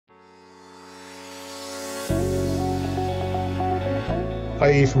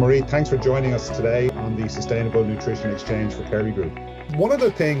Hi, Aoife Marie. Thanks for joining us today on the Sustainable Nutrition Exchange for Kerry Group. One of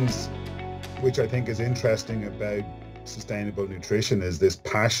the things which I think is interesting about sustainable nutrition is this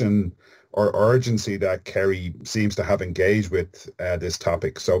passion or urgency that Kerry seems to have engaged with this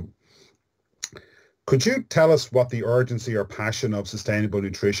topic. So could you tell us what the urgency or passion of sustainable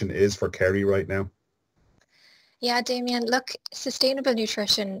nutrition is for Kerry right now? Yeah, Damien, look, sustainable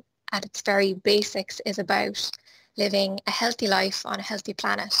nutrition at its very basics is about living a healthy life on a healthy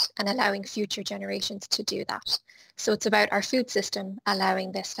planet and allowing future generations to do that. So it's about our food system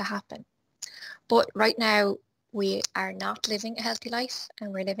allowing this to happen. But right now, we are not living a healthy life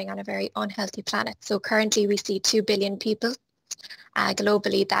and we're living on a very unhealthy planet. So currently we see 2 billion people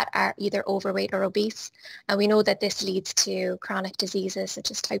globally that are either overweight or obese. And we know that this leads to chronic diseases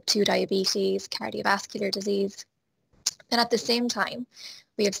such as type 2 diabetes, cardiovascular disease. And at the same time,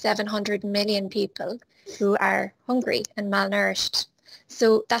 we have 700 million people who are hungry and malnourished.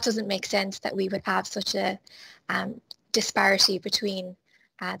 So that doesn't make sense that we would have such a disparity between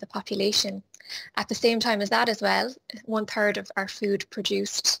the population. At the same time as that as well, 1/3 of our food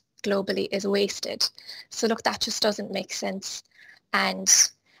produced globally is wasted. So look, that just doesn't make sense. And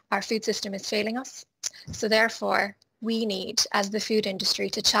our food system is failing us. So therefore, we need, as the food industry,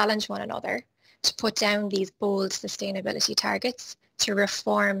 to challenge one another to put down these bold sustainability targets to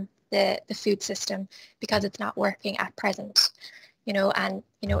reform the food system because it's not working at present.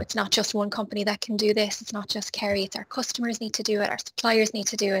 It's not just one company that can do this. It's not just Kerry. It's our customers need to do it. Our suppliers need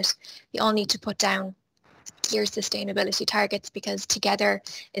to do it. We all need to put down clear sustainability targets because together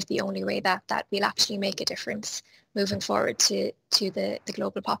is the only way that we'll actually make a difference moving forward to the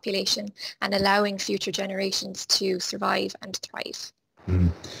global population and allowing future generations to survive and thrive.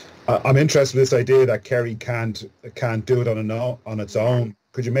 Mm. I'm interested in this idea that Kerry can't do it on its own.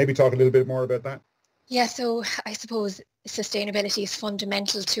 Could you maybe talk a little bit more about that? Yeah, so I suppose sustainability is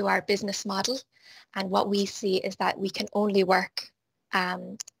fundamental to our business model. And what we see is that we can only work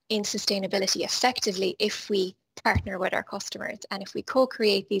in sustainability effectively if we partner with our customers and if we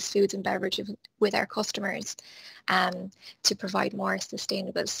co-create these foods and beverages with our customers to provide more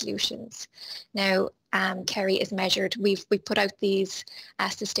sustainable solutions. Now, Kerry is measured. We put out these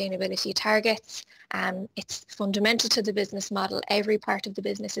sustainability targets. It's fundamental to the business model. Every part of the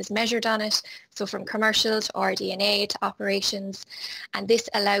business is measured on it. So from commercial to RD&A to operations. And this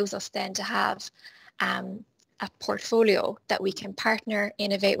allows us then to have a portfolio that we can partner,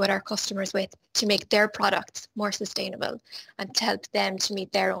 innovate with our customers with to make their products more sustainable and to help them to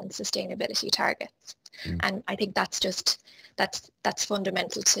meet their own sustainability targets. And I think that's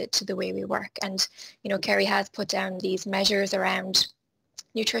fundamental to the way we work. And, Kerry has put down these measures around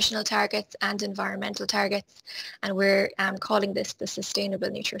nutritional targets and environmental targets, and we're calling this the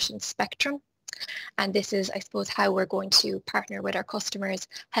Sustainable Nutrition Spectrum. And this is, I suppose, how we're going to partner with our customers,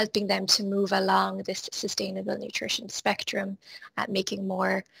 helping them to move along this sustainable nutrition spectrum, making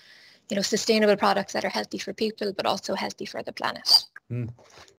more, sustainable products that are healthy for people, but also healthy for the planet.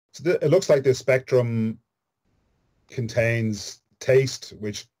 So it looks like this spectrum contains taste,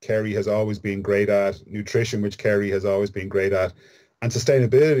 which Kerry has always been great at, nutrition, which Kerry has always been great at, and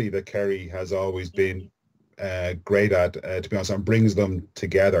sustainability that Kerry has always been great at, to be honest, and brings them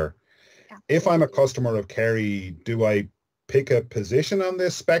together. If I'm a customer of Kerry, do I pick a position on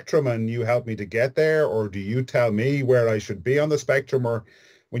this spectrum and you help me to get there, or do you tell me where I should be on the spectrum? Or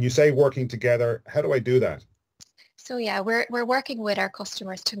when you say working together, how do I do that? So yeah, we're working with our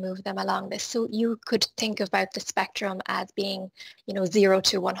customers to move them along this. So you could think about the spectrum as being, 0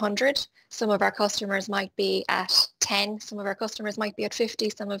 to 100. Some of our customers might be at 10, some of our customers might be at 50,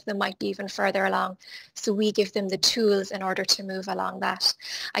 some of them might be even further along. So we give them the tools in order to move along that.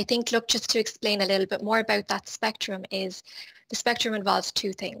 I think, look, just to explain a little bit more about that spectrum is the spectrum involves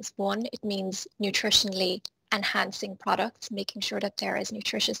two things. One, it means nutritionally enhancing products, making sure that they're as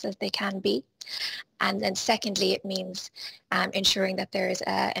nutritious as they can be. And then secondly, it means ensuring that there is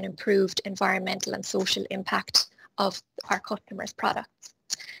an improved environmental and social impact of our customers' products.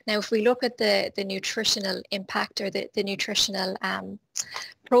 Now, if we look at the nutritional impact or the nutritional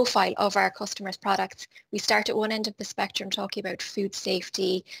profile of our customers' products, we start at one end of the spectrum talking about food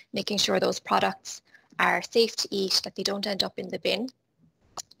safety, making sure those products are safe to eat, that they don't end up in the bin.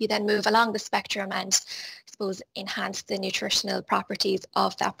 You then move along the spectrum and, I suppose, enhance the nutritional properties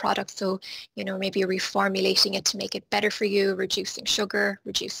of that product. So, maybe reformulating it to make it better for you, reducing sugar,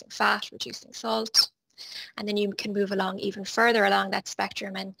 reducing fat, reducing salt. And then you can move along even further along that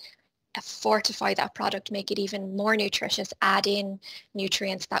spectrum and fortify that product, make it even more nutritious, add in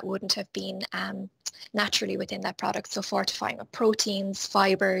nutrients that wouldn't have been naturally within that product. So fortifying with proteins,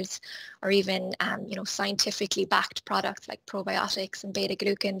 fibers, or even scientifically backed products like probiotics and beta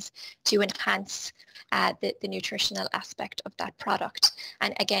glucans to enhance the nutritional aspect of that product.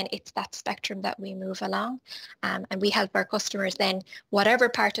 And again, it's that spectrum that we move along, and we help our customers then, whatever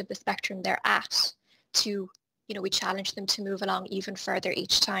part of the spectrum they're at, to we challenge them to move along even further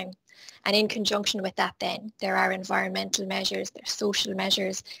each time. And in conjunction with that, then there are environmental measures, there's social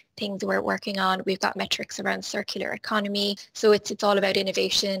measures, things we're working on. We've got metrics around circular economy. So it's all about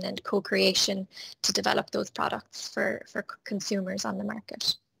innovation and co-creation to develop those products for consumers on the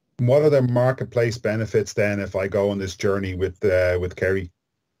market. What are the marketplace benefits then if I go on this journey with Kerry?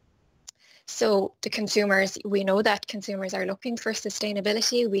 So the consumers, we know that consumers are looking for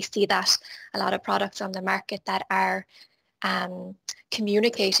sustainability. We see that a lot of products on the market that are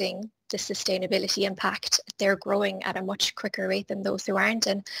communicating the sustainability impact, they're growing at a much quicker rate than those who aren't.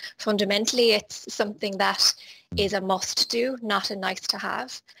 And fundamentally, it's something that is a must do, not a nice to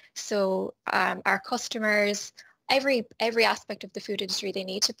have. So our customers, every aspect of the food industry, they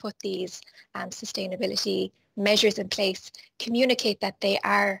need to put these sustainability measures in place, communicate that they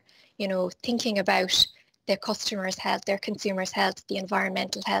are thinking about their customers' health, their consumers' health, the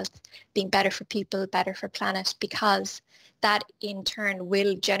environmental health, being better for people, better for planet, because that in turn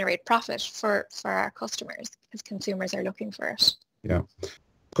will generate profit for our customers because consumers are looking for it. Yeah.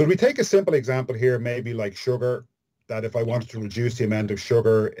 Could we take a simple example here, maybe like sugar, that if I wanted to reduce the amount of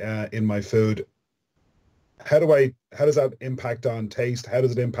sugar in my food, how does that impact on taste? How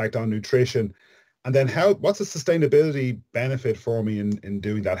does it impact on nutrition? And then what's the sustainability benefit for me in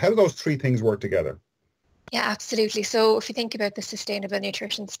doing that? How do those three things work together? Yeah, absolutely. So if you think about the sustainable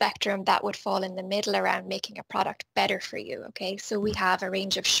nutrition spectrum, that would fall in the middle around making a product better for you. Okay, so we have a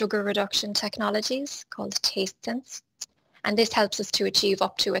range of sugar reduction technologies called TasteSense, and this helps us to achieve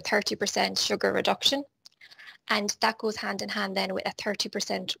up to a 30% sugar reduction. And that goes hand in hand then with a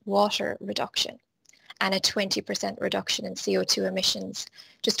 30% water reduction and a 20% reduction in CO2 emissions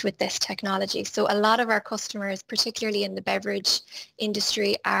just with this technology. So a lot of our customers, particularly in the beverage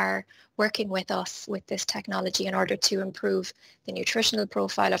industry, are working with us with this technology in order to improve the nutritional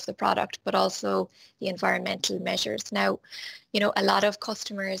profile of the product, but also the environmental measures. Now, a lot of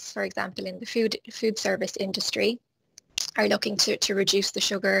customers, for example, in the food service industry, are looking to reduce the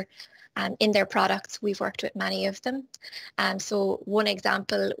sugar in their products. We've worked with many of them. So one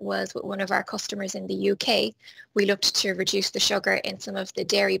example was with one of our customers in the UK. We looked to reduce the sugar in some of the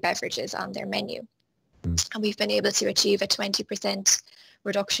dairy beverages on their menu. And we've been able to achieve a 20%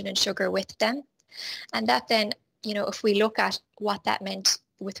 reduction in sugar with them. And that then, if we look at what that meant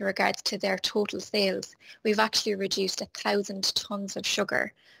with regards to their total sales, we've actually reduced 1,000 tons of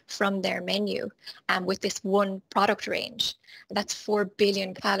sugar from their menu with this one product range. And that's 4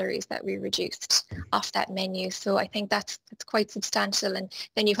 billion calories that we reduced off that menu. So I think that's quite substantial. And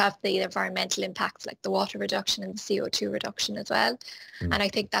then you have the environmental impacts like the water reduction and the CO2 reduction as well. And I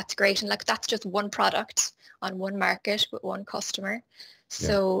think that's great. And that's just one product on one market with one customer.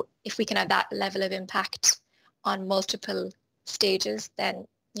 So if we can have that level of impact on multiple stages, then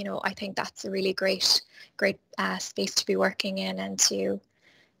I think that's a really great space to be working in and to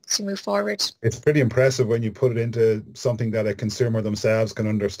move forward. It's pretty impressive when you put it into something that a consumer themselves can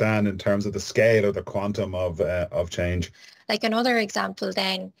understand in terms of the scale or the quantum of change. Like another example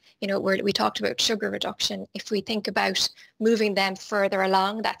then, we talked about sugar reduction. If we think about moving them further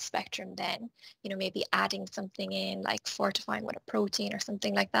along that spectrum then, maybe adding something in like fortifying with a protein or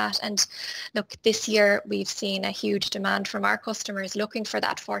something like that. And look, this year we've seen a huge demand from our customers looking for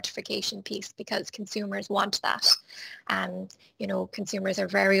that fortification piece because consumers want that. Consumers are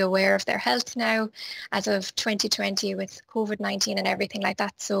very aware of their health now as of 2020 with COVID-19 and everything like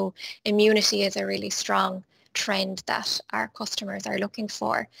that. So immunity is a really strong trend that our customers are looking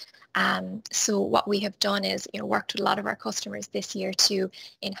for. So what we have done is worked with a lot of our customers this year to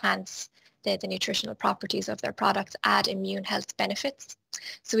enhance the nutritional properties of their products, add immune health benefits.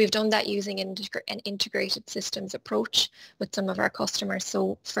 So we've done that using an integrated systems approach with some of our customers.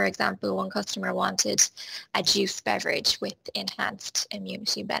 So for example, one customer wanted a juice beverage with enhanced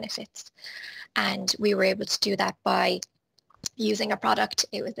immunity benefits, and we were able to do that by using a product.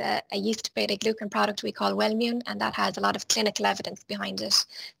 It was a yeast beta glucan product we call Wellmune, and that has a lot of clinical evidence behind it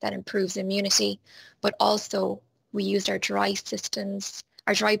that improves immunity. But also we used our dry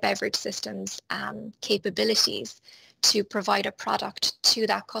beverage systems capabilities to provide a product to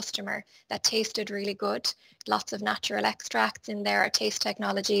that customer that tasted really good. Lots of natural extracts in there, our taste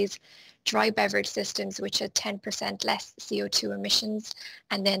technologies, dry beverage systems, which had 10% less CO2 emissions,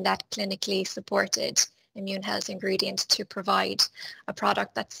 and then that clinically supported immune health ingredient to provide a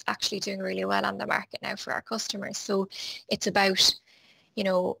product that's actually doing really well on the market now for our customers. So it's about,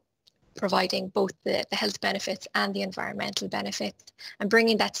 providing both the health benefits and the environmental benefits, and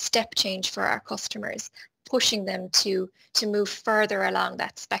bringing that step change for our customers, pushing them to move further along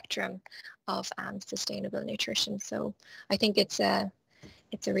that spectrum of sustainable nutrition. So I think it's a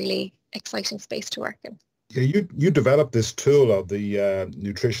really exciting space to work in. Yeah, you developed this tool of the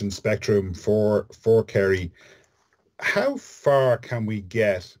nutrition spectrum for Kerry. How far can we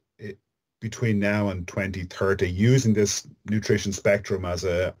get between now and 2030 using this nutrition spectrum as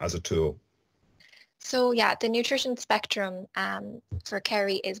a tool? So yeah, the nutrition spectrum for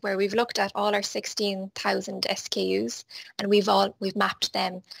Kerry is where we've looked at all our 16,000 SKUs, and we've mapped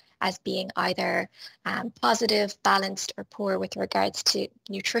them as being either positive, balanced, or poor with regards to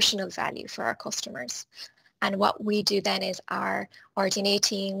nutritional value for our customers. And what we do then is our RD&A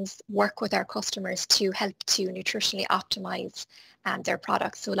teams work with our customers to help to nutritionally optimize their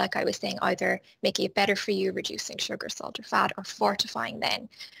products. So like I was saying, either making it better for you, reducing sugar, salt, or fat, or fortifying then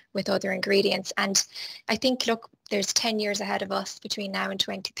with other ingredients. And I think, look, there's 10 years ahead of us between now and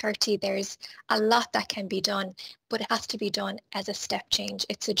 2030. There's a lot that can be done, but it has to be done as a step change.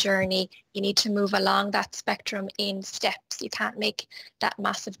 It's a journey. You need to move along that spectrum in steps. You can't make that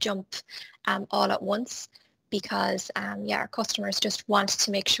massive jump all at once, because our customers just want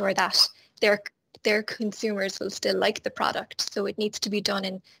to make sure that their consumers will still like the product. So it needs to be done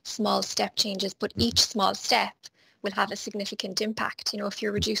in small step changes, but each small step will have a significant impact. If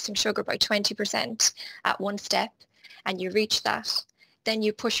you're reducing sugar by 20% at one step and you reach that, then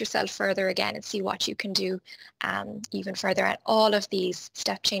you push yourself further again and see what you can do even further. And all of these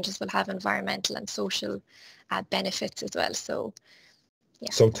step changes will have environmental and social benefits as well. So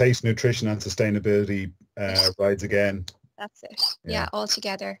yeah. So taste, nutrition and sustainability rides again. That's it. Yeah, all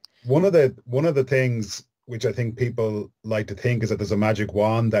together. One of the things which I think people like to think is that there's a magic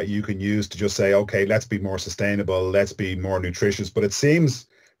wand that you can use to just say, okay, let's be more sustainable, let's be more nutritious. But it seems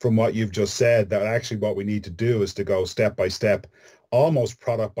from what you've just said that actually what we need to do is to go step by step, almost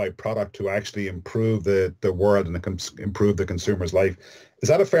product by product, to actually improve the world and improve the consumer's life. Is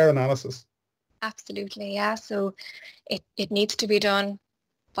that a fair analysis? Absolutely, yeah. So it needs to be done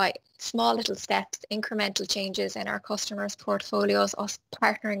by small little steps, incremental changes in our customers' portfolios, us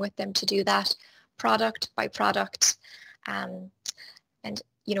partnering with them to do that, product by product, and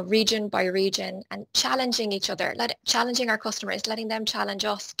region by region, and challenging each other, challenging our customers, letting them challenge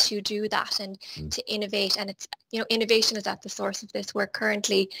us to do that and to innovate. And it's, innovation is at the source of this. We're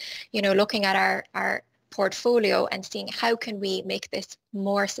currently, looking at our portfolio and seeing how can we make this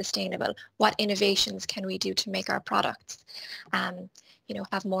more sustainable? What innovations can we do to make our products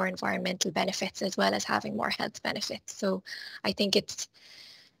have more environmental benefits as well as having more health benefits? So I think it's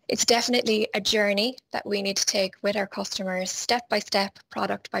definitely a journey that we need to take with our customers, step by step,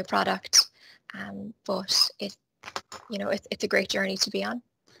 product by product. But it's a great journey to be on.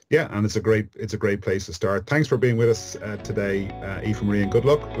 Yeah, and it's a great place to start. Thanks for being with us today, Aoife Marie, and good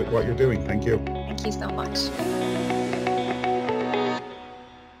luck with what you're doing. Thank you. Thank you so much.